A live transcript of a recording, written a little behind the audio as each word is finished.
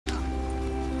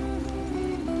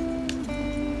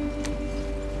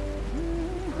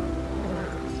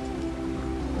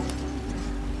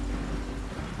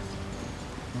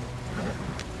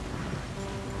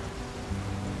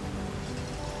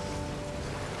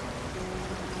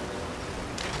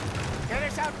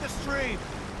us out the stream.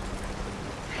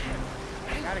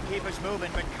 Gotta keep us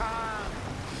moving, but calm.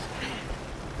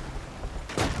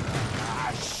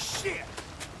 Ah, shit!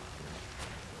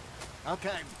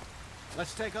 Okay,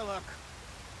 let's take a look.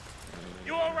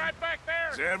 You all right back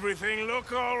there? Does everything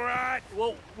look all right?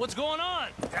 Well, what's going on?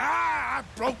 Ah, I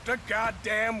broke the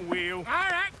goddamn wheel. All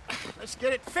right, let's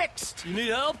get it fixed. You need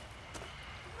help?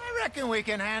 I reckon we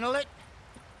can handle it.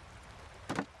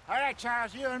 All right,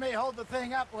 Charles, you and me hold the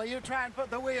thing up while you try and put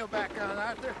the wheel back on,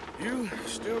 Arthur. You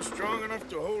still strong enough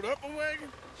to hold up a wagon?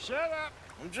 Shut up.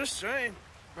 I'm just saying.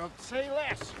 Well, say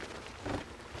less.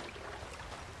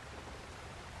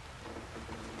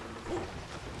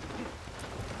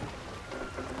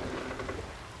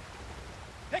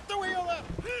 Pick the wheel up.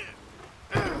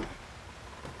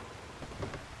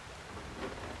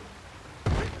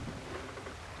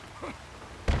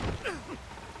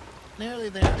 Nearly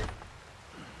there.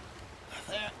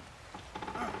 There.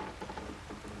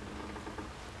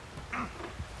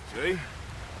 See?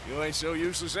 You ain't so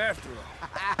useless after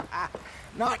all.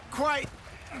 Not quite.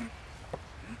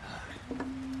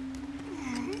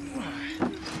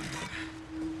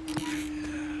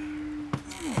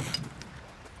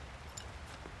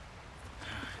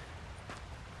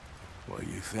 What do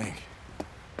you think?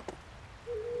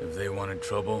 If they wanted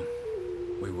trouble,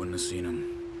 we wouldn't have seen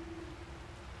them.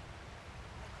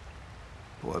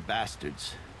 Poor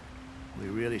bastards. We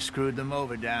really screwed them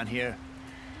over down here.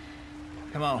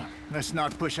 Come on, let's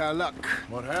not push our luck.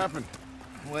 What happened?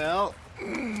 Well,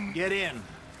 get in.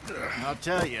 I'll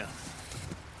tell you.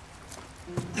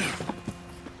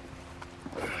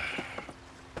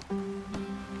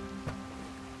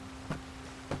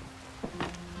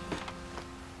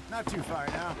 Not too far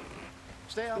now.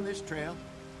 Stay on this trail.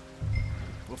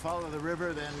 We'll follow the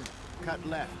river, then cut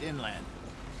left inland.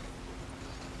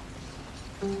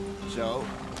 So,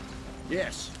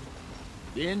 yes,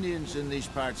 the Indians in these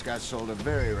parts got sold a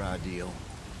very raw deal.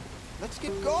 Let's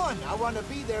get going. I want to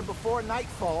be there before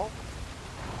nightfall.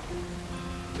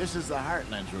 This is the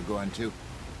heartlands we're going to.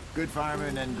 Good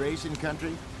farming and grazing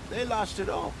country. They lost it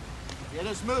all. Get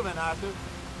us moving, Arthur.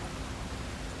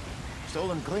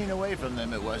 Stolen clean away from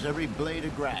them it was, every blade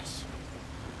of grass.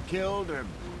 Killed or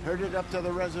herded up to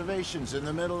the reservations in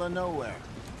the middle of nowhere.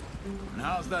 And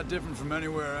how's that different from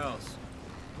anywhere else?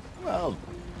 Well,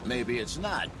 maybe it's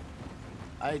not.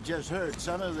 I just heard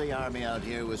some of the army out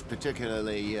here was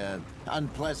particularly,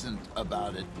 unpleasant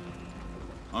about it.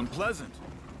 Unpleasant?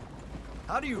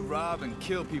 How do you rob and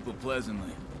kill people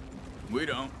pleasantly? We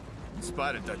don't, in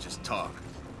spite of Dutch's talk.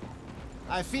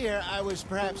 I fear I was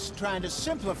perhaps trying to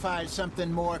simplify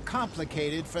something more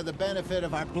complicated for the benefit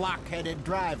of our block-headed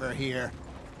driver here.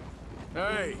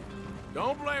 Hey,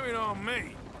 don't blame it on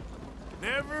me.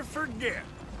 Never forget,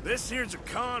 this here's a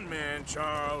con man,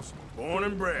 Charles, born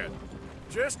and bred.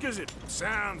 Just 'cause it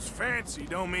sounds fancy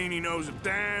don't mean he knows a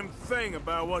damn thing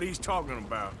about what he's talking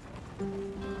about.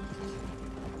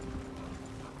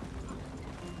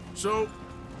 So,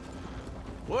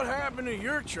 what happened to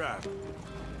your tribe?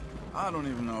 I don't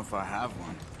even know if I have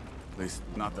one. At least,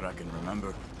 not that I can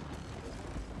remember.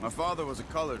 My father was a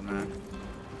colored man.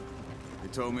 He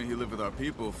told me he lived with our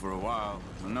people for a while.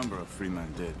 A number of free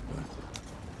men did, but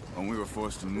when we were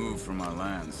forced to move from our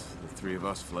lands, the three of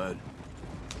us fled.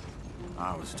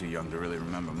 I was too young to really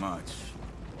remember much.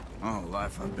 My whole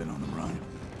life I've been on the run.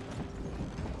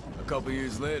 A couple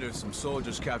years later, some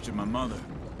soldiers captured my mother.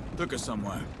 Took her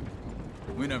somewhere.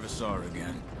 We never saw her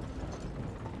again.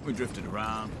 We drifted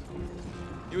around.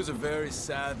 He was a very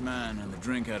sad man, and the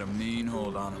drink had a mean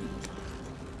hold on him.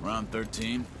 Around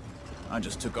 13, I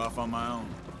just took off on my own.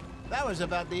 That was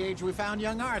about the age we found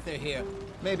young Arthur here.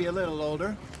 Maybe a little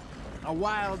older. A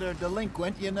wilder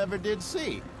delinquent you never did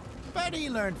see. But he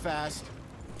learned fast.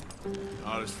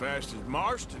 Not as fast as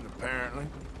Marston, apparently.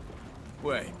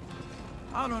 Wait,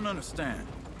 I don't understand.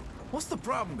 What's the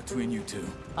problem between you two?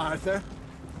 Arthur?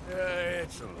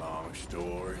 It's a long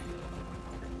story.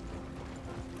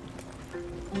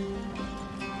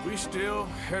 We still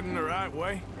heading the right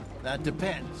way? That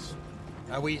depends.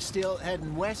 Are we still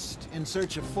heading west in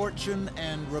search of fortune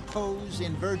and repose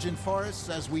in virgin forests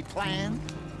as we planned?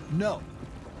 No.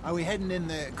 Are we heading in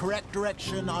the correct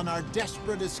direction on our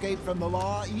desperate escape from the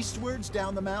law eastwards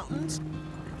down the mountains?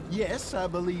 Yes, I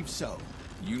believe so.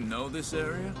 You know this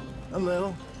area? A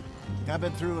little. I've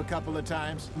been through a couple of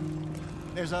times.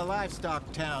 There's a livestock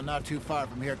town not too far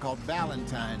from here called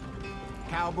Valentine.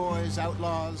 Cowboys,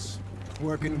 outlaws,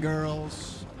 working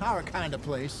girls, our kind of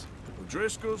place.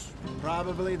 Driscoll's?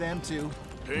 Probably them too.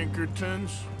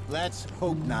 Pinkertons? Let's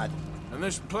hope not. And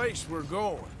this place we're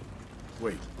going.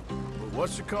 Wait,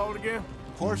 what's it called again?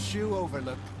 Horseshoe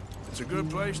Overlook. It's a good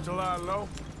place to lie low.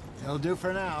 It'll do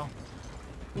for now.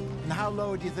 And how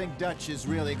low do you think Dutch is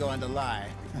really going to lie?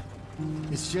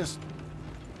 It's just,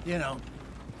 you know,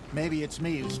 maybe it's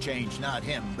me who's changed, not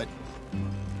him, but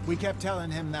we kept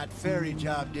telling him that ferry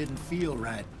job didn't feel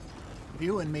right.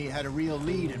 You and me had a real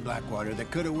lead in Blackwater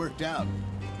that could have worked out.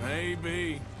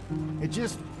 Maybe. It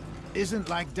just isn't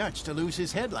like Dutch to lose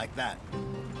his head like that.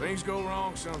 Things go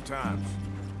wrong sometimes.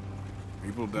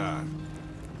 People die.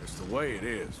 It's the way it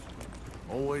is.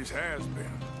 Always has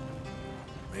been.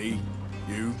 Me,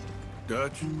 you,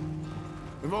 Dutch.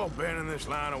 We've all been in this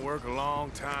line of work a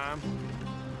long time.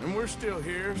 And we're still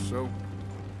here, so...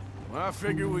 well, I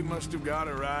figure we must have got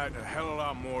it right a hell of a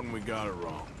lot more than we got it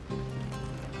wrong.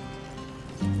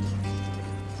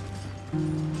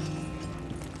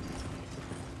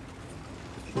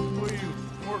 What are you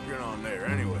working on there,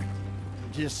 anyway?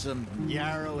 Just some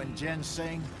yarrow and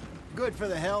ginseng. Good for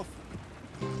the health.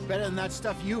 Better than that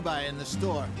stuff you buy in the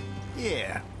store.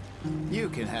 Yeah, you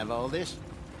can have all this.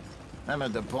 I'm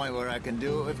at the point where I can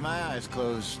do it with my eyes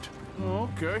closed. Oh,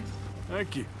 okay.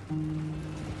 Thank you.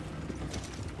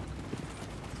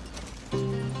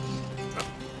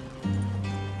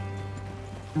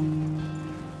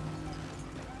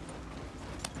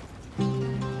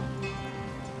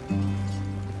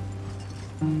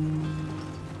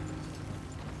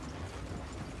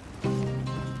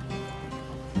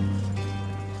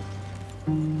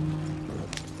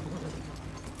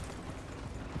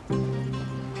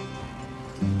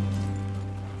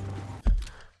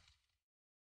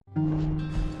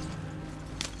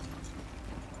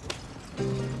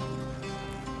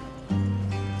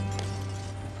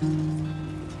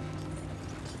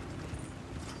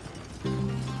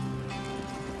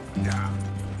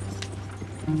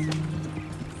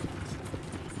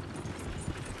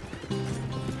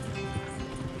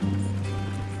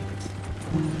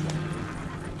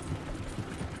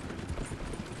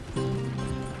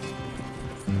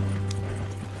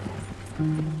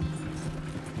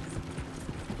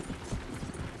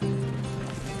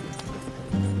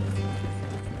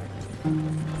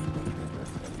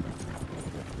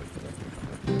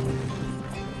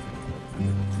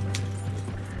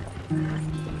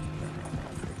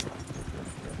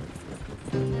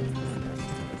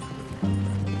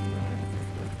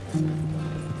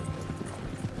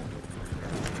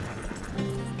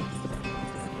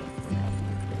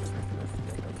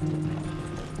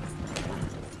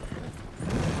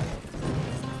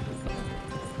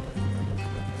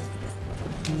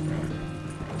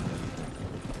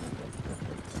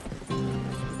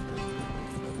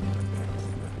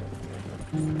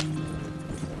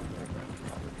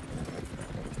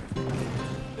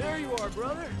 There you are,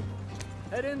 brother.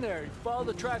 Head in there. Follow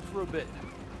the track for a bit.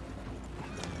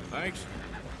 Thanks.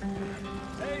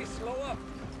 Hey, slow up.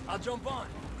 I'll jump on.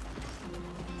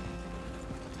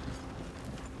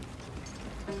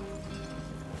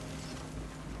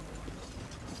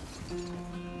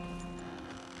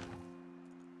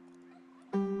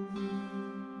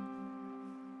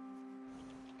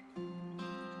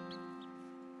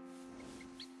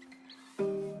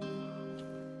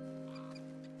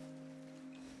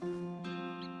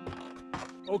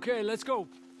 Okay, let's go.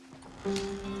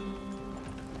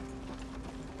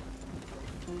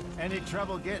 Any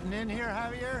trouble getting in here,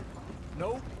 Javier?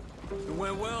 Nope. It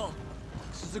went well.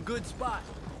 This is a good spot.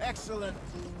 Excellent.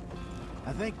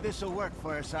 I think this'll work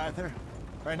for us, Arthur.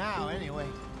 For now, anyway.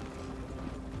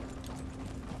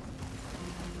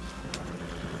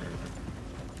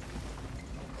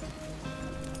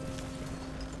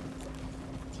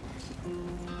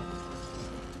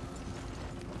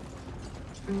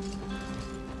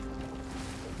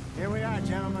 Here we are,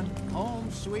 gentlemen.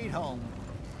 Home sweet home.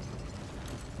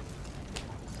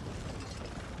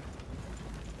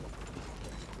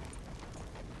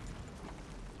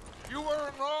 You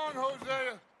weren't wrong,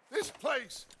 Hosea. This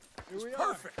place is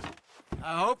perfect.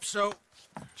 I hope so.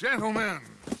 Gentlemen,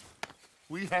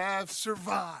 we have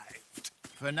survived.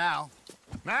 For now.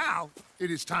 Now,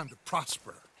 it is time to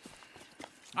prosper.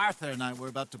 Arthur and I were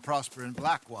about to prosper in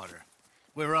Blackwater.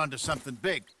 We were onto something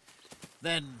big.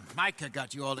 Then Micah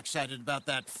got you all excited about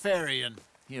that ferry, and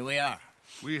here we are.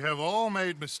 We have all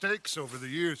made mistakes over the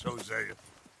years, Hosea.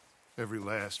 Every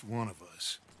last one of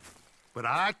us. But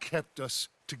I kept us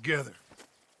together.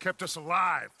 Kept us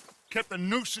alive. Kept the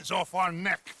nooses off our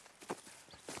neck.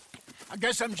 I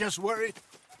guess I'm just worried.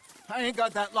 I ain't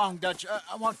got that long, Dutch.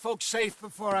 I want folks safe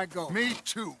before I go. Me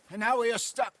too. And now we are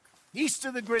stuck, east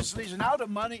of the Grizzlies and out of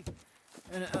money,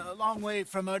 and a long way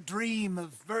from our dream of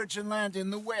virgin land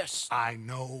in the west. I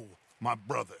know, my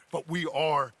brother. But we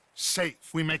are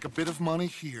safe. We make a bit of money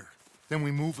here. Then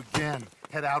we move again,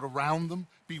 head out around them,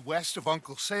 be west of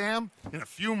Uncle Sam. In a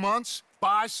few months,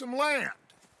 buy some land.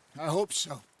 I hope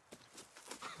so.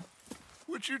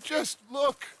 Would you just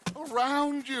look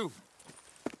around you?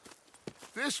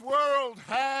 This world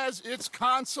has its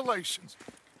consolations.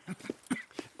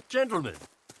 Gentlemen,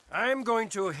 I'm going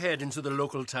to head into the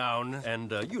local town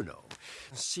and,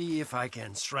 see if I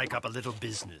can strike up a little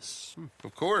business.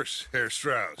 Of course, Herr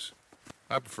Strauss.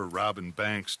 I prefer robbing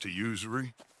banks to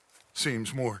usury.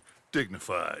 Seems more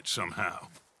dignified somehow.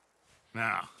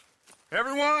 Now,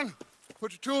 everyone,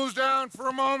 put your tools down for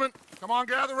a moment. Come on,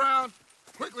 gather round.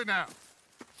 Quickly now.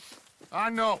 I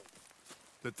know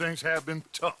that things have been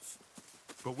tough,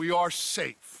 but we are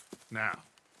safe now,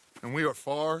 and we are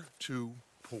far too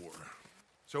poor.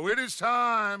 So it is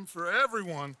time for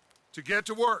everyone to get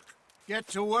to work. Get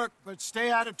to work, but stay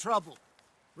out of trouble.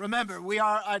 Remember, we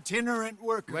are itinerant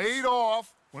workers. Laid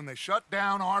off when they shut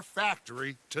down our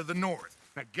factory to the north.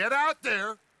 Now get out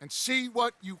there and see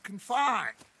what you can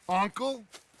find. Uncle,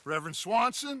 Reverend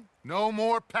Swanson, no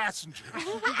more passengers.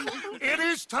 It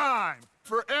is time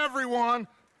for everyone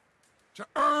to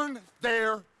earn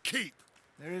their keep.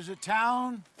 There is a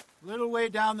town a little way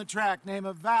down the track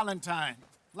named Valentine.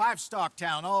 Livestock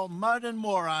town, all mud and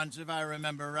morons, if I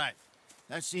remember right.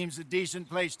 That seems a decent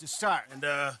place to start. And,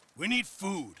 we need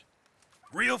food.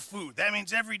 Real food. That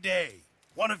means every day.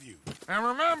 One of you. And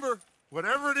remember,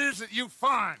 whatever it is that you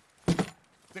find,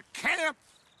 the camp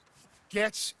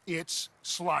gets its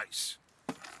slice.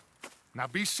 Now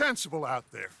be sensible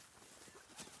out there.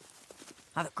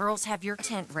 Now, the girls have your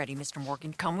tent ready, Mr.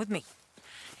 Morgan. Come with me.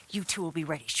 You two will be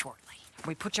ready shortly.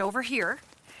 We put you over here.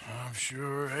 I'm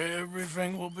sure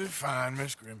everything will be fine,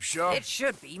 Miss Grimshaw. It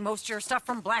should be. Most of your stuff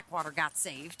from Blackwater got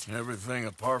saved. Everything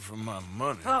apart from my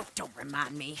money. Oh, don't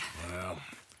remind me. Well,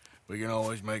 we can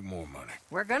always make more money.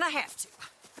 We're gonna have to.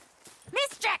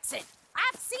 Miss Jackson,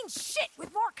 I've seen shit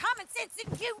with more common sense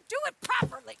than you. Do it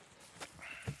properly.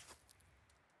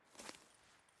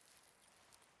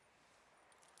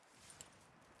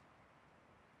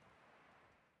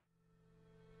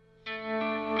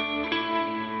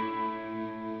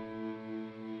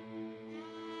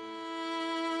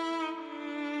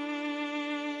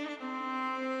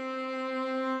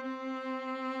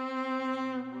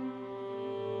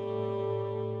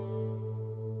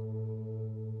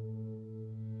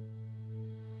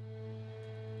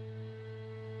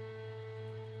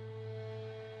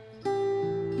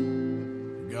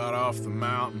 Got off the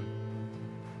mountain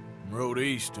and rode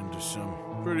east into some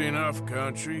pretty enough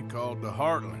country called the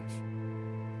Heartlands.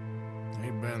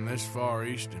 Ain't been this far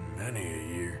east in many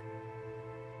a year.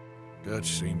 Dutch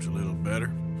seems a little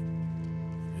better.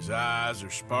 His eyes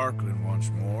are sparkling once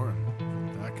more,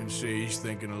 and I can see he's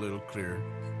thinking a little clearer.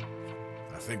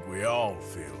 I think we all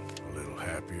feel a little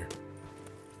happier,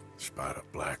 despite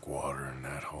of Blackwater and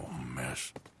that whole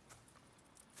mess.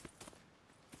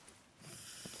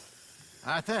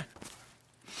 Arthur?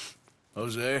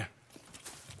 Jose?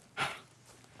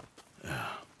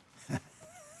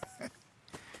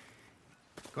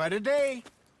 Quite a day.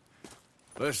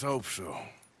 Let's hope so.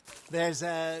 There's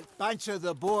a bunch of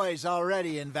the boys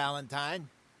already in Valentine.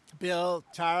 Bill,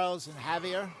 Charles, and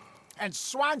Javier. And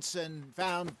Swanson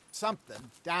found something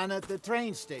down at the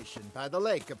train station by the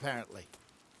lake, apparently.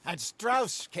 And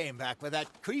Strauss came back with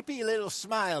that creepy little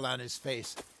smile on his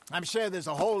face. I'm sure there's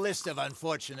a whole list of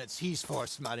unfortunates he's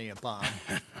forced money upon.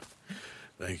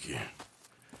 Thank you.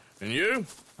 And you?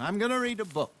 I'm gonna read a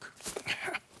book.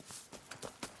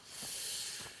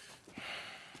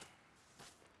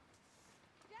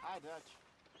 Hi, Dutch.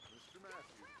 Mr.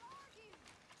 Matthews.